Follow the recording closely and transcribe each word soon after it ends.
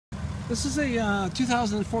This is a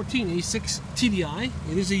 2014 A6 TDI.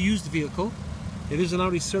 It is a used vehicle. It is an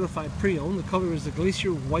Audi certified pre-owned. The color is the Glacier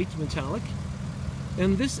White Metallic.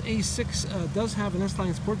 And this A6 does have an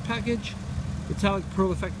S-Line Sport package, metallic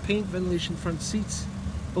pearl effect paint, ventilation front seats,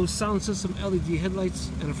 both sound system, LED headlights,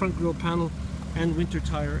 and a front grille panel, and winter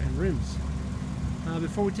tire and rims.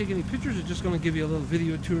 Before we take any pictures, I'm just going to give you a little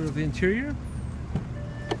video tour of the interior.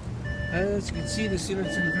 As you can see, this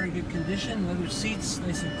unit's in very good condition. Leather seats,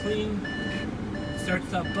 nice and clean.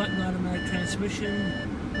 Start-stop button, automatic transmission,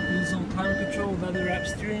 dual zone climate control, leather-wrapped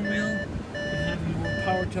steering wheel. You have your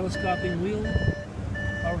power telescoping wheel,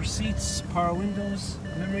 power seats, power windows,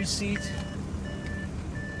 memory seat.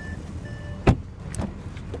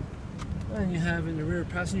 And you have in the rear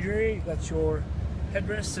passenger area, you got your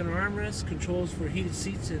headrest, center armrest, controls for heated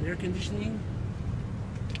seats and air conditioning.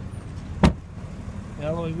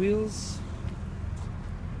 Alloy wheels,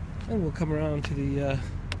 and we'll come around to the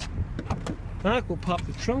back. We'll pop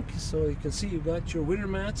the trunk so you can see you've got your winter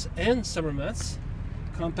mats and summer mats,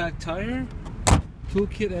 compact tire,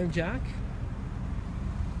 toolkit and jack,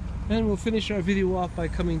 and we'll finish our video off by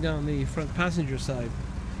coming down the front passenger side.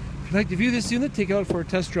 If you'd like to view this unit, take it out for a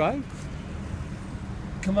test drive,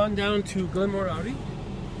 come on down to Glenmore Audi.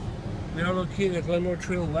 We are located at Glenmore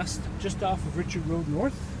Trail West, just off of Richard Road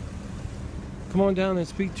North. Come on down and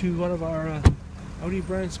speak to one of our Audi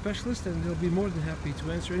brand specialists, and they'll be more than happy to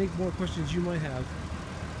answer any more questions you might have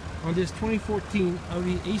on this 2014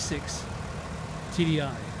 Audi A6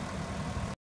 TDI.